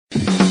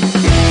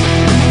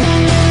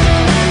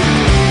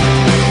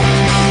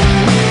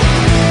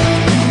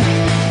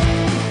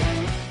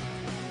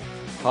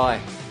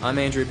I'm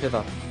Andrew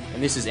Piver,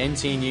 and this is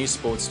NT News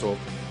Sports Talk.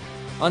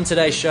 On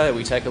today's show,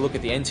 we take a look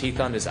at the NT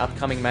Thunder's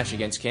upcoming match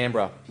against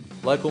Canberra,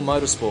 local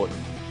motorsport,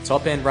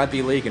 top-end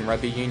rugby league and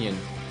rugby union,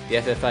 the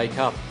FFA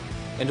Cup,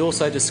 and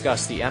also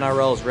discuss the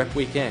NRL's Rep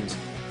Weekend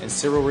and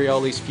Cyril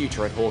Rioli's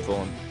future at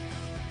Hawthorn.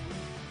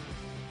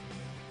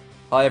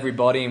 Hi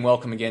everybody and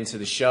welcome again to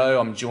the show.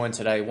 I'm joined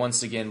today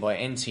once again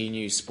by NT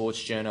News sports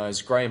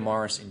journos Gray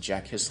Morris and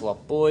Jack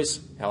Hislop. Boys,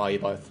 how are you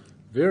both?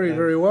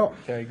 Very well.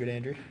 Very good,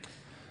 Andrew.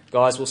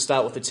 Guys, we'll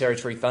start with the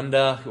Territory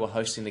Thunder, who are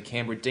hosting the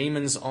Canberra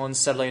Demons on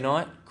Saturday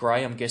night.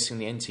 Gray, I'm guessing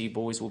the NT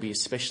boys will be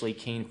especially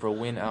keen for a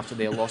win after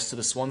their loss to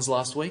the Swans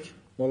last week.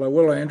 Well, they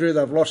will, Andrew.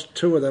 They've lost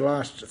 2 of their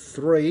last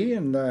 3,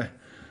 and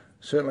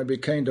certainly be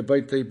keen to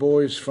beat the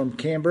boys from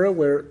Canberra,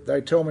 where they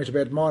tell me it's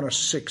about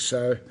 -6.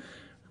 So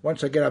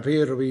once they get up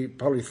here, it'll be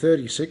probably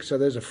 36. So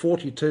there's a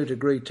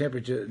 42-degree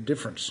temperature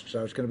difference.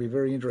 So it's going to be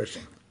very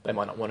interesting. They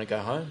might not want to go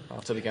home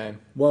after the game.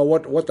 Well,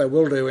 what they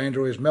will do,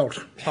 Andrew, is melt.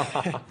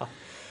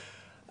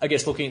 I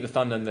guess looking at the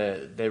Thunder and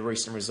their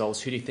recent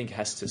results, who do you think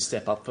has to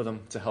step up for them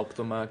to help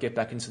them get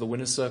back into the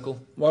winner's circle?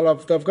 Well,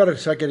 they've got to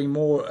start getting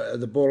more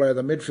the ball out of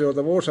the midfield.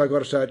 They've also got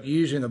to start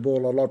using the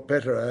ball a lot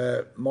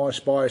better. My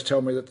spies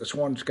tell me that the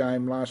Swans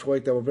game last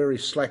week, they were very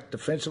slack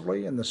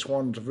defensively, and the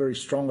Swans are very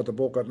strong at the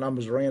ball, got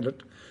numbers around it.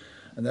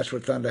 And that's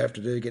what Thunder have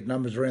to do, get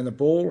numbers around the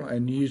ball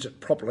and use it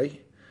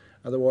properly.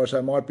 Otherwise,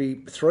 they might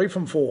be 3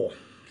 from 4.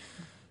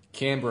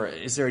 Canberra,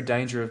 is there a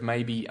danger of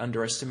maybe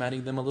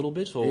underestimating them a little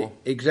bit? Or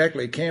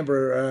Exactly.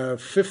 Canberra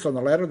 5th on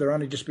the ladder. They're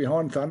only just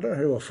behind Thunder,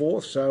 who are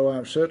 4th.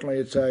 So certainly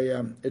it's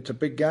a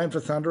big game for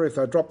Thunder. If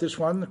they drop this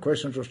one, the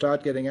questions will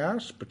start getting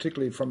asked,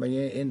 particularly from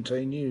the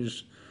NT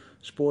News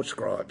sports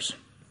scribes.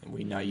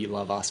 We know you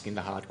love asking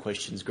the hard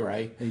questions,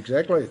 Gray.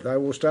 Exactly. They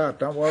will start.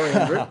 Don't worry,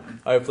 Andrew.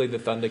 Hopefully the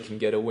Thunder can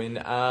get a win.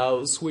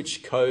 We'll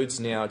switch codes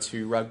now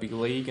to Rugby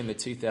League, and the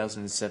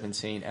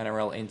 2017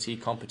 NRL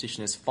NT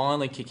competition is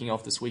finally kicking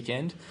off this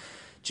weekend.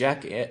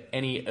 Jack,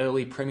 any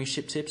early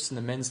premiership tips in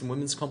the men's and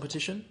women's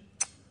competition?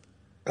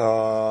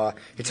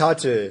 It's hard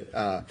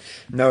to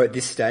know at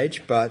this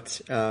stage,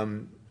 but all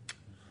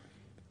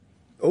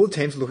the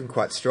teams are looking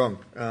quite strong.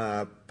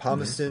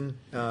 Palmerston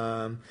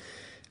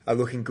are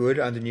looking good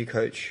under new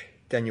coach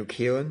Daniel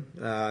Keelan.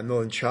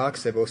 Northern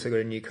Sharks, they've also got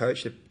a new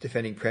coach, the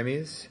defending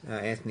premiers,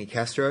 Anthony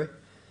Castro.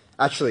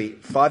 Actually,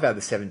 5 out of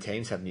the 7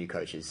 teams have new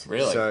coaches.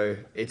 Really? So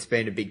it's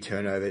been a big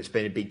turnover. It's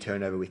been a big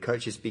turnover with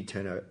coaches, big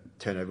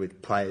turnover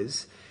with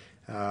players.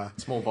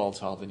 It's more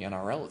volatile than the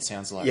NRL, it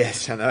sounds like.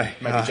 Yes, I know.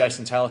 Maybe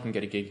Jason Taylor can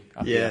get a gig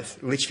up Yes,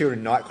 here. Litchfield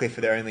and Nightcliff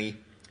are the only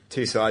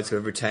 2 sides who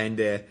have retained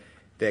their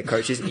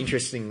coaches.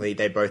 Interestingly,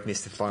 they both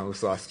missed the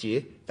finals last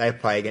year. They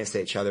play against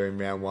each other in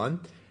round 1.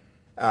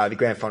 The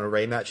grand final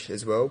rematch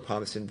as well,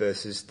 Palmerston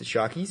versus the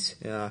Sharkies.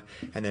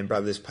 And then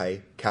Brothers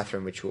play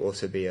Catherine, which will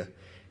also be an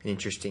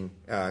interesting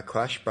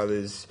clash.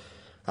 Brothers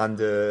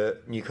under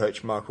new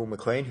coach Michael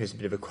McLean, who's a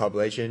bit of a club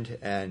legend,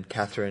 and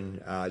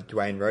Catherine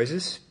Dwayne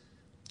Roses.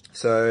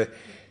 So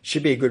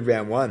should be a good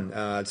round 1.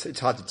 It's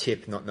hard to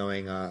tip, not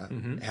knowing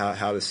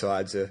how the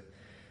sides are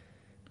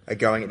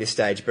going at this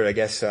stage. But I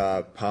guess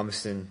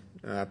Palmerston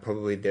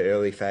probably the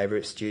early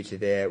favourites due to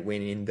their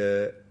win in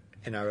the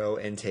NRL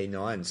NT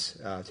Nines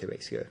 2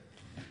 weeks ago.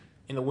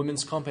 In the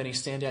women's comp, any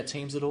standout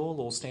teams at all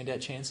or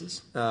standout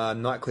chances?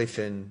 Nightcliff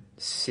and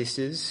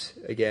Sisters,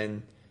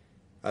 again,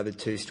 are the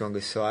 2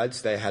 strongest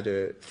sides. They had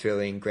a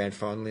thrilling grand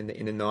final in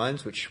the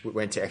Nines, which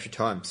went to extra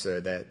time. So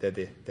they're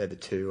the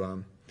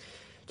 2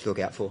 to look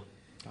out for.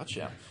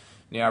 Gotcha.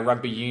 Now,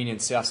 Rugby Union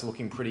South's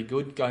looking pretty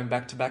good. Going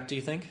back-to-back, do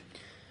you think?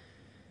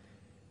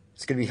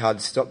 It's going to be hard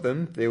to stop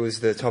them. There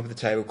was the top of the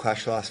table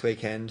clash last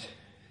weekend.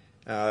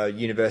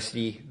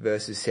 University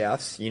versus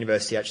Souths.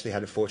 University actually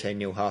had a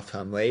 14-0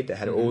 half-time lead. They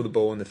had all the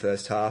ball in the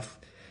first half.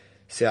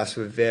 Souths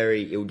were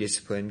very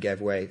ill-disciplined,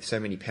 gave away so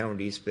many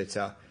penalties, but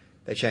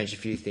they changed a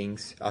few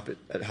things up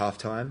at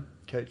half-time.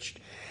 Coach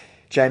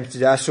James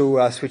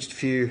Dadassel switched a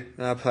few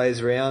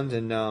players around,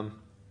 and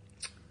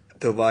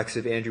the likes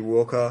of Andrew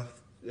Walker,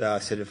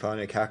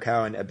 Sedefano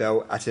Kaukau, and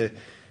Abel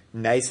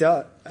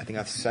Atanasa, I think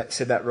I've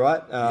said that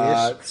right.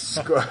 Yes.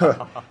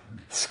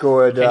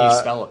 Scored. Can you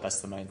spell it?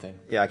 That's the main thing.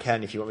 Yeah, I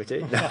can if you want me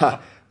to.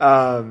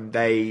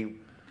 They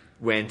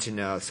went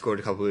and scored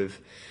a couple of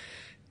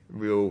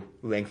real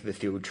length of the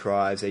field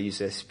tries. They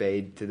used their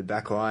speed to the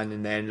back line,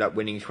 and they ended up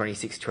winning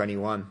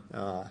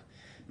 26-21.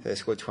 They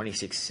scored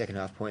 26 second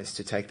half points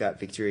to take that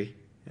victory.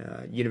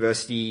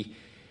 University,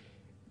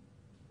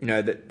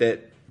 they're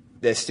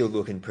still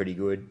looking pretty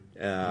good.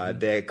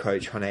 Their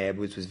coach, Hone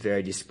Edwards, was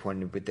very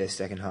disappointed with their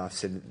second half,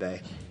 said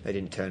that they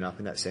didn't turn up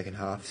in that second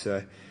half,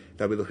 so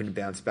they'll be looking to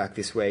bounce back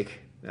this week.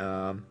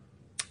 And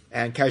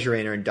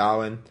Casuarina and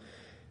Darwin.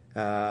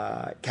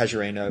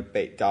 Casuarina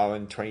beat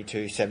Darwin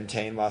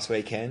 22-17 last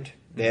weekend.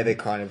 They're the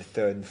kind of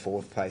 3rd and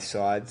 4th place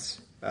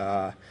sides.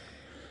 But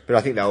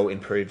I think they'll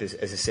improve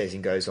as the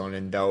season goes on,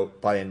 and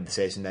by the end of the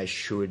season they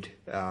should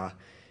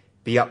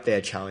be up there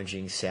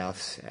challenging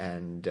Souths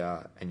and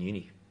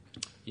Uni.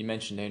 You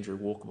mentioned Andrew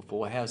Walker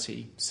before. How's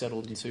he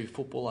settled into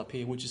football up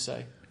here, would you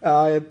say?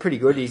 Pretty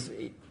good.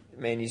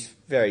 mean, he's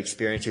very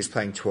experienced. He was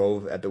playing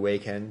 12 at the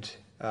weekend.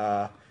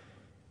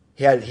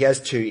 He has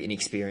two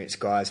inexperienced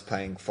guys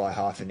playing fly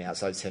half and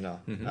outside centre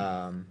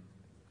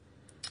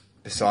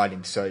beside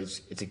him, so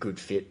it's a good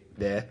fit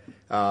there.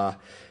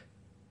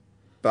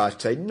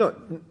 But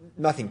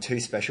nothing too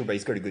special, but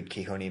he's got a good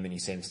kick on him, and he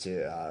seems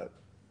to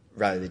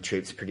rally the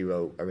troops pretty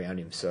well around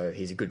him, so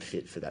he's a good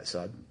fit for that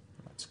side.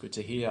 That's good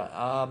to hear.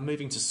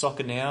 Moving to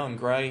soccer now, and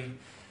Gray,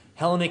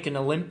 Hellenic and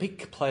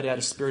Olympic played out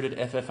a spirited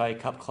FFA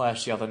Cup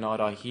clash the other night,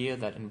 I hear,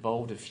 that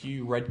involved a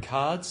few red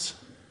cards.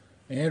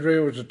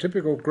 Andrew, it was a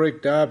typical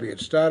Greek derby. It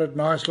started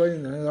nicely,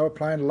 and they were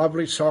playing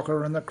lovely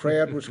soccer, and the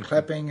crowd was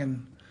clapping,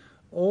 and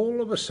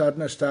all of a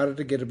sudden it started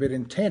to get a bit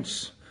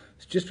intense.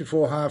 Just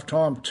before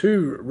half-time,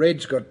 2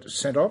 reds got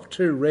sent off,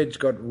 2 reds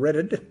got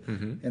redded,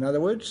 in other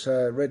words,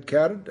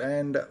 red-carded,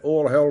 and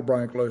all hell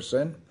broke loose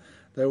then.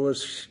 There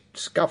was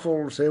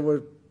scuffles, there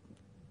were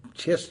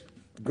chest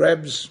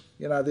grabs,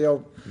 the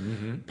old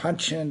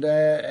punch, and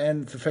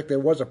in fact there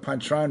was a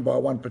punch thrown by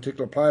one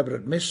particular player, but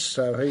it missed,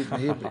 so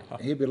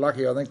he'd be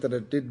lucky, I think, that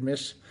it did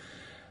miss.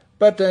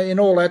 But in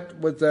all that,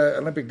 with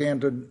Olympic down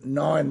to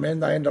 9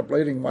 men, they end up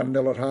leading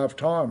 1-0 at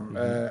half-time,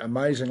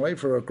 amazingly,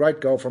 for a great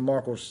goal from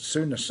Michael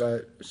Sunius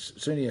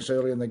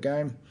early in the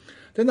game.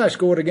 Then they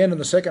scored again in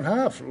the second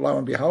half, lo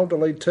and behold, to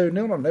lead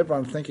 2-0, and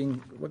everyone's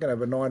thinking, we're going to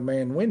have a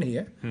 9-man win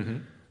here.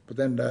 But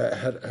then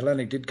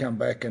Hellenic did come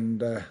back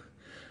and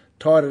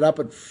tied it up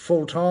at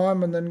full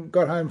time and then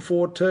got home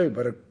 4-2,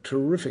 but a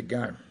terrific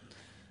game.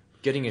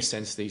 Getting a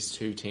sense these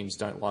two teams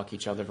don't like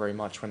each other very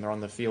much when they're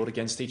on the field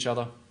against each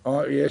other.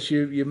 Oh, yes,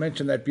 you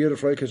mentioned that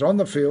beautifully, because on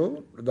the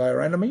field they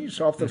are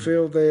enemies, off the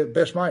field they're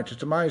best mates.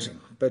 It's amazing.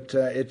 But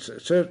it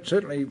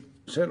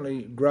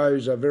certainly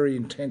grows a very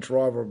intense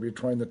rivalry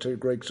between the two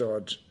Greek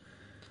sides.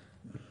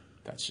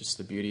 That's just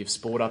the beauty of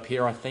sport up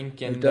here, I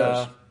think. And it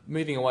does.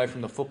 Moving away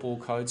from the football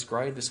codes,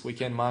 grade, this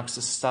weekend marks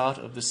the start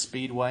of the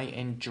speedway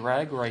and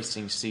drag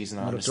racing season,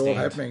 I understand.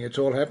 It's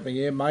all happening,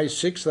 yeah. May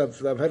 6th,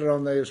 they've had it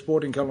on their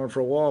sporting calendar for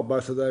a while,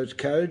 both of those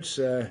codes.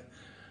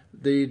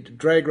 The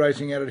drag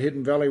racing out at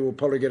Hidden Valley will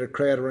probably get a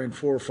crowd around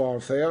 4,000 or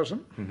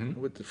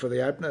 5,000 for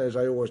the opener, as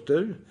they always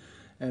do.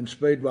 And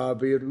Speedway will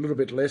be a little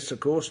bit less,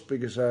 of course,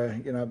 because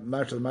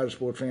most of the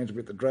motorsport fans will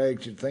be at the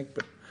drags, you'd think.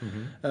 But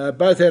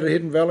both out at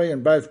Hidden Valley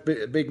and both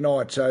big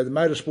nights. So the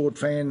motorsport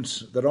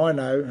fans that I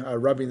know are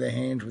rubbing their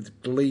hands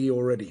with glee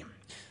already.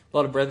 A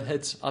lot of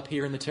breadheads up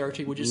here in the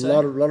territory, would you say?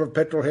 A lot of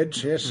petrol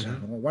heads, yes.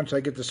 Once they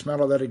get the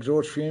smell of that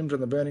exhaust fumes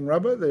and the burning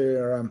rubber,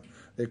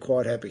 they're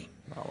quite happy.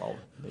 Oh, well,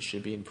 they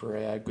should be in for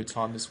a good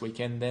time this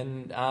weekend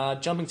then.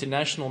 Jumping to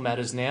national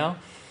matters now.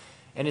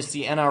 And it's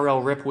the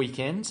NRL Rep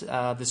weekend.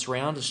 This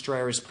round,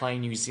 Australia is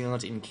playing New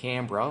Zealand in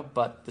Canberra,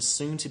 but the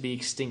soon-to-be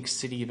extinct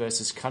City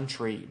versus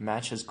Country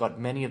match has got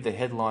many of the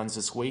headlines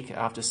this week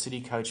after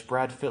City coach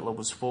Brad Fittler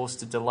was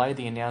forced to delay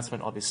the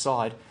announcement of his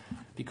side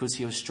because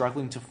he was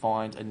struggling to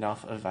find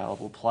enough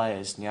available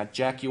players. Now,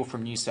 Jack, you're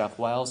from New South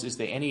Wales. Is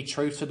there any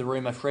truth to the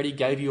rumour Freddie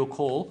gave you a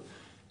call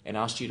and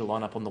asked you to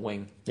line up on the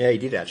wing? Yeah, he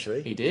did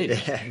actually. He did?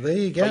 Yeah. There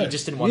you go. But you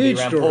just didn't want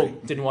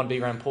to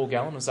be around Paul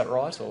Gallen, is that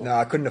right? Or? No,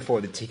 I couldn't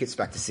afford the tickets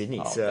back to Sydney.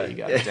 Oh, so there you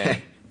go.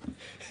 Damn.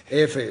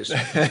 Airfares.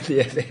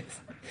 The airfares.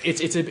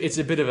 It's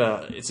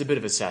a bit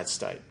of a sad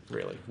state,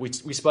 really. We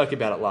spoke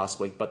about it last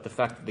week, but the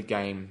fact that the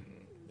game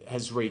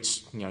has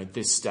reached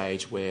this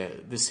stage where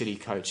the City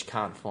coach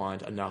can't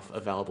find enough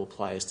available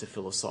players to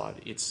fill a side,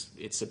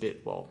 it's a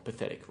bit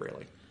pathetic,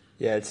 really.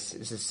 Yeah, it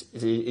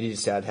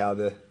is sad how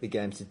the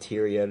game's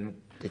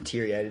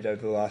deteriorated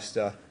over the last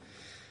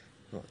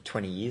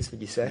 20 years,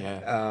 would you say?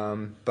 Yeah.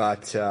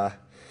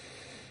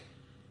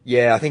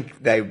 I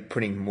think they're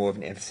putting more of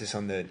an emphasis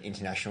on the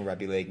international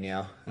rugby league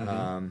now.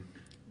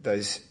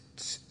 Those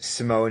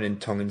Samoan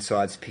and Tongan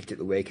sides picked at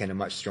the weekend are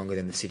much stronger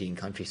than the City and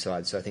Country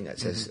sides, so I think that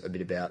says a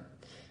bit about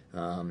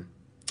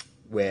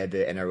where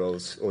the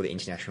NRL's or the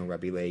international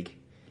rugby league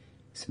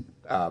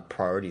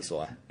priorities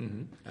lie.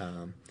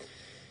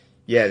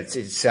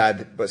 It's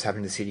sad what's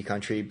happened to City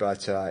Country,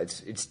 but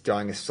it's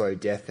dying a slow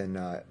death,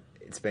 and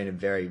it's been a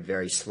very,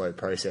 very slow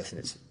process, and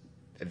it's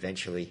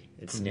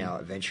now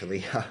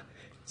eventually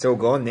it's all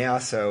gone now.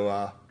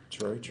 So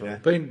true. Yeah.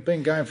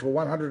 Been going for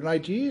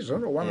 108 years, or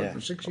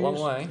 106 years. A long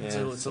way.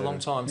 Yeah, it's a long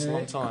time. It's a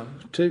long time.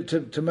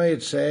 To me,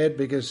 it's sad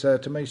because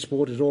to me,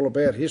 sport is all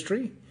about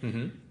history.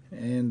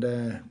 And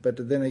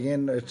but then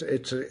again,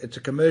 it's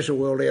a commercial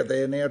world out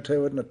there now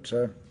too, isn't it?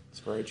 It's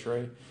very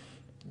true.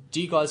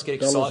 Do you guys get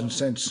dollars excited? And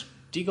cents.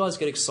 Do you guys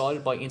get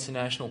excited by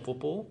international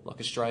football, like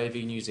Australia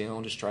v New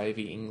Zealand, Australia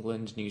v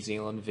England, New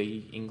Zealand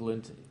v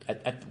England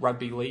at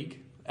rugby league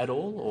at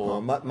all?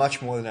 Or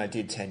much more than I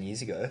did 10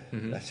 years ago,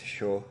 that's for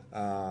sure.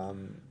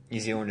 New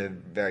Zealand are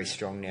very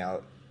strong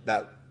now.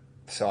 That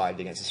side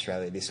against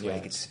Australia this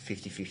week, it's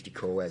 50-50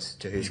 call as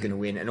to who's going to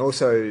win, and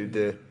also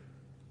the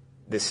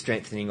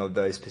strengthening of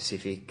those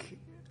Pacific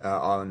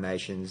island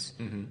nations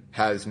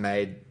has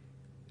made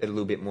it a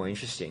little bit more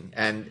interesting.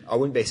 And I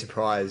wouldn't be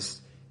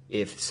surprised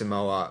if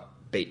Samoa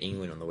beat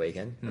England on the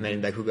weekend. I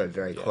mean, they could go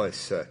very close.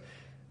 So,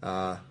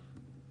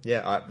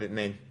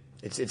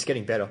 it's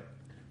getting better.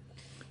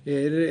 Yeah,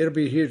 it'll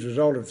be a huge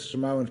result if the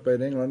Samoans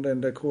beat England,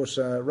 and of course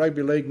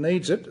rugby league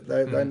needs it.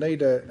 They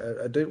need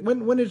a deal.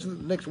 When is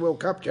the next World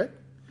Cup, Jack?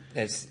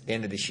 It's the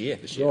end of this year.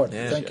 Right,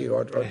 yeah. Thank you.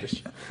 I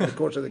just, in the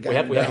course of the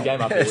game, we have a game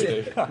up here. We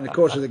do. In the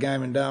course of the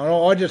game in Darwin,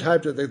 I just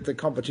hope that the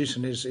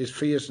competition is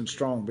fierce and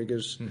strong,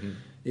 because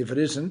if it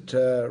isn't,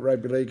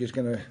 rugby league is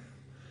going to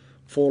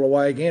fall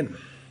away again.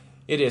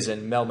 It is,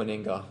 and Mel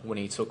Meninga, when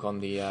he took on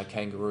the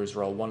Kangaroos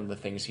role, one of the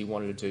things he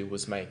wanted to do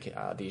was make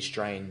the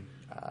Australian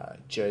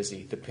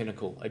jersey the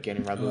pinnacle again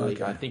in rugby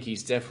league. I think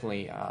he's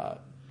definitely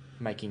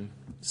making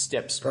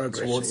steps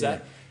towards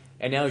that.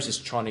 And now he's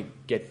just trying to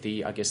get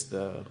the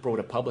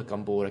broader public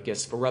on board. I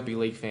guess for rugby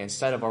league fans,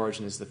 State of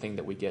Origin is the thing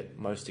that we get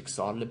most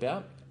excited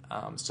about.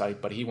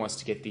 But he wants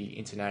to get the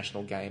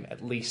international game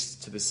at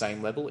least to the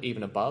same level,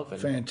 even above.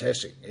 And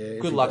fantastic. Yeah,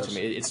 good luck to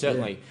him. It's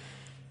certainly...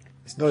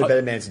 It's not a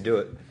better man to do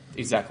it.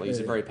 Exactly. He's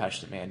a very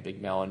passionate man,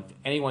 Big Mel. And if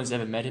anyone's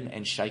ever met him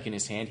and shaken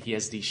his hand, he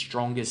has the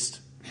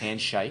strongest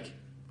handshake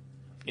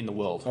in the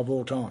world. Of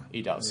all time.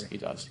 He does. Yeah. He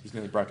does. He's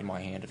nearly broken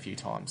my hand a few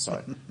times.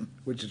 So,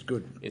 which is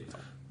good.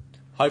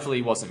 Hopefully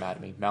he wasn't mad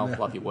at me. Mel,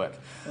 love your work.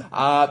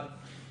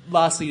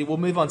 Lastly, we'll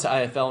move on to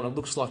AFL, and it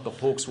looks like the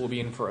Hawks will be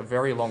in for a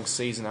very long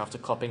season after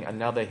copping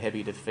another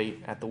heavy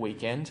defeat at the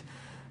weekend.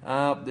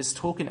 There's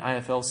talk in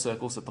AFL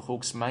circles that the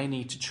Hawks may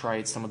need to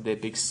trade some of their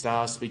big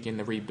stars to begin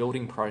the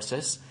rebuilding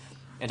process,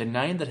 and a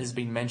name that has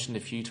been mentioned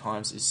a few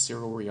times is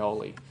Cyril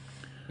Rioli.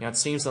 Now, it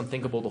seems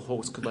unthinkable the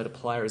Hawks could let a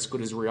player as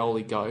good as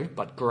Rioli go,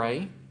 but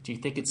Gray, do you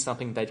think it's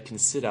something they'd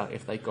consider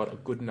if they got a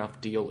good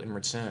enough deal in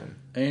return?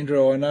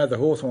 Andrew, I know the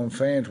Hawthorn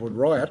fans would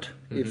riot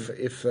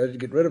if they'd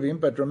get rid of him,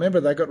 but remember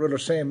they got rid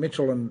of Sam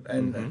Mitchell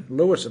and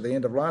Lewis at the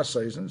end of last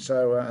season,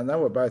 so and they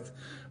were both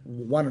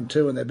 1 and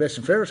 2 in their best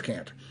and fairest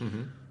count.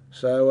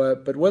 So,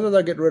 but whether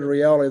they get rid of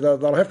Rioli,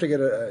 they'll have to get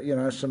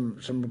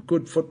some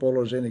good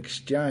footballers in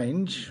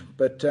exchange.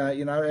 But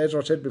as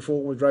I said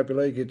before, with rugby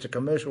league, it's a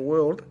commercial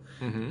world,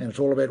 and it's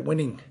all about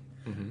winning.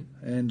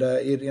 And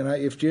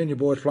if junior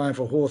boys playing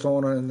for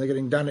Hawthorn and they're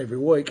getting done every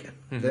week,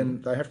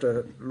 then they have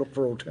to look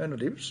for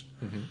alternatives.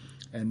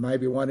 And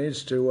maybe one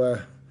is to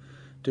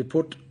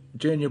put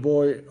junior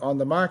boy on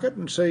the market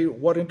and see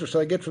what interest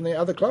they get from the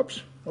other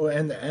clubs.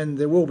 And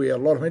there will be a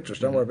lot of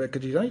interest. Don't worry about it,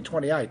 because he's only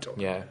 28.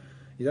 Yeah.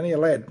 He's only a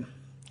lad,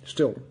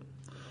 still.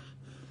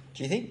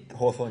 Do you think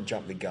Hawthorn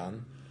jumped the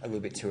gun a little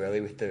bit too early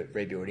with the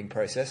rebuilding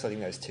process? I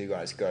think those two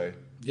guys go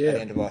at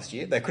the end of last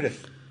year. They could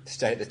have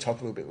stayed at the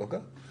top a little bit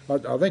longer.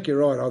 I think you're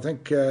right. I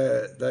think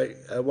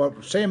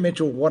Sam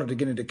Mitchell wanted to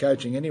get into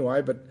coaching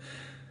anyway, but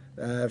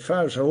as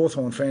far as the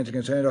Hawthorn fans are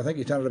concerned, I think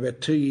he's done it about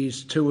 2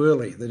 years too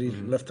early that he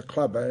left the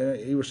club.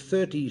 He was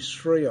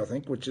 33, I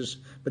think, but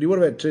he would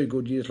have had 2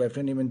 good years left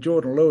in him. And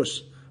Jordan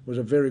Lewis was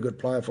a very good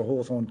player for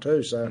Hawthorn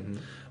too. So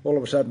all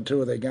of a sudden,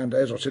 2 of their games,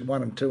 as I said,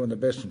 1 and 2 in the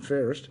best and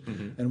fairest.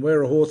 And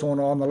where are Hawthorn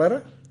on the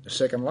ladder?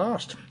 Second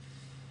last.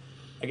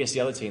 I guess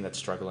the other team that's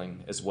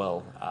struggling as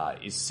well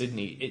is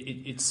Sydney.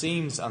 It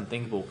seems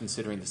unthinkable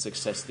considering the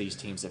success these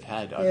teams have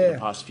had over the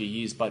past few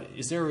years, but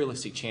is there a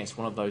realistic chance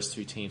one of those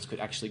 2 teams could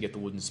actually get the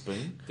wooden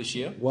spoon this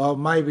year? Well,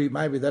 maybe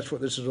that's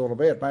what this is all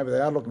about. Maybe they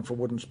are looking for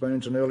wooden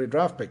spoons and early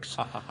draft picks.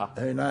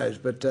 Who knows?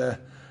 But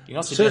you're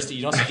not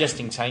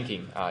suggesting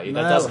tanking. That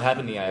doesn't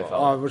happen in the AFL.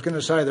 I was going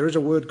to say there is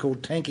a word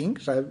called tanking,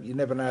 so you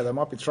never know. They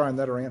might be throwing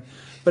that around.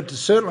 But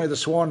certainly the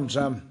Swans...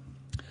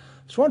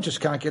 Swans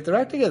just can't get their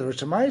act together.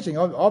 It's amazing.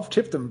 I've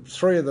tipped them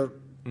 3 of the...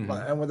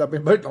 And they've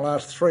been beaten the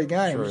last 3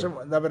 games.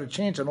 True. They've had a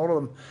chance in all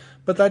of them.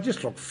 But they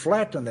just look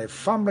flat and they're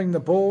fumbling the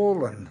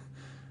ball, and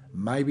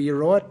maybe you're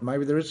right.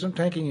 Maybe there is some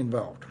tanking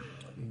involved.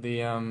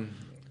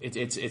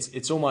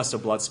 It's almost a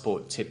blood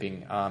sport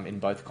tipping in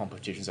both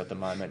competitions at the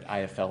moment,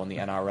 AFL and the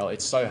NRL.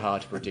 It's so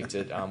hard to predict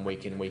it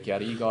week in, week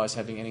out. Are you guys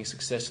having any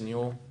success in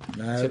your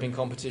tipping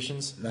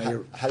competitions?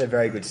 No. Had a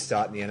very good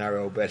start in the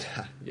NRL,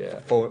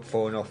 but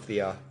fallen off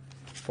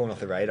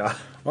the radar.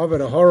 I've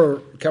had a horror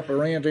couple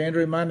of rounds,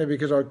 Andrew, mainly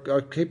because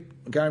I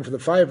keep going for the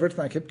favourites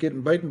and I keep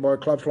getting beaten by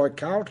clubs like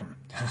Carlton.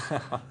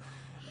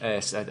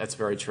 Yes, that's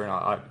very true. And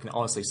I can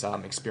honestly say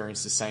I'm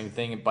experiencing the same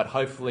thing. But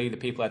hopefully the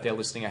people out there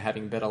listening are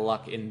having better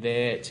luck in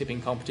their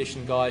tipping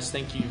competition, guys.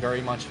 Thank you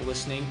very much for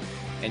listening.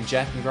 And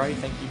Jack and Gray,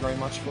 thank you very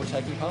much for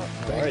taking part.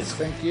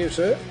 Thank you,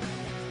 sir.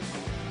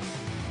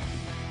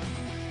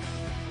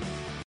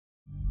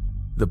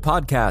 The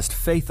podcast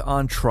Faith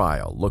on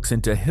Trial looks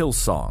into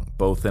Hillsong,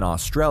 both in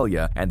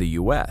Australia and the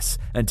US,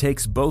 and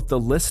takes both the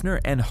listener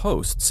and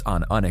hosts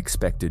on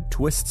unexpected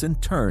twists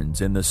and turns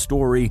in the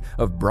story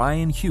of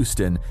Brian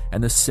Houston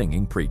and the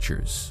Singing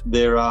Preachers.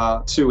 There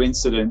are 2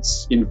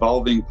 incidents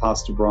involving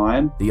Pastor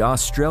Brian. The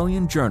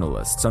Australian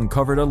journalists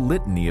uncovered a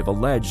litany of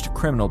alleged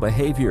criminal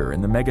behavior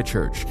in the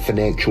megachurch.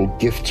 Financial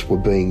gifts were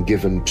being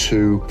given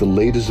to the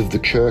leaders of the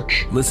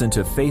church. Listen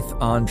to Faith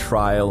on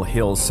Trial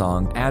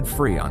Hillsong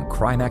ad-free on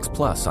Crimex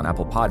Plus on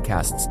Apple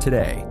Podcasts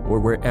today or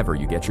wherever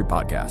you get your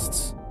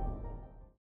podcasts.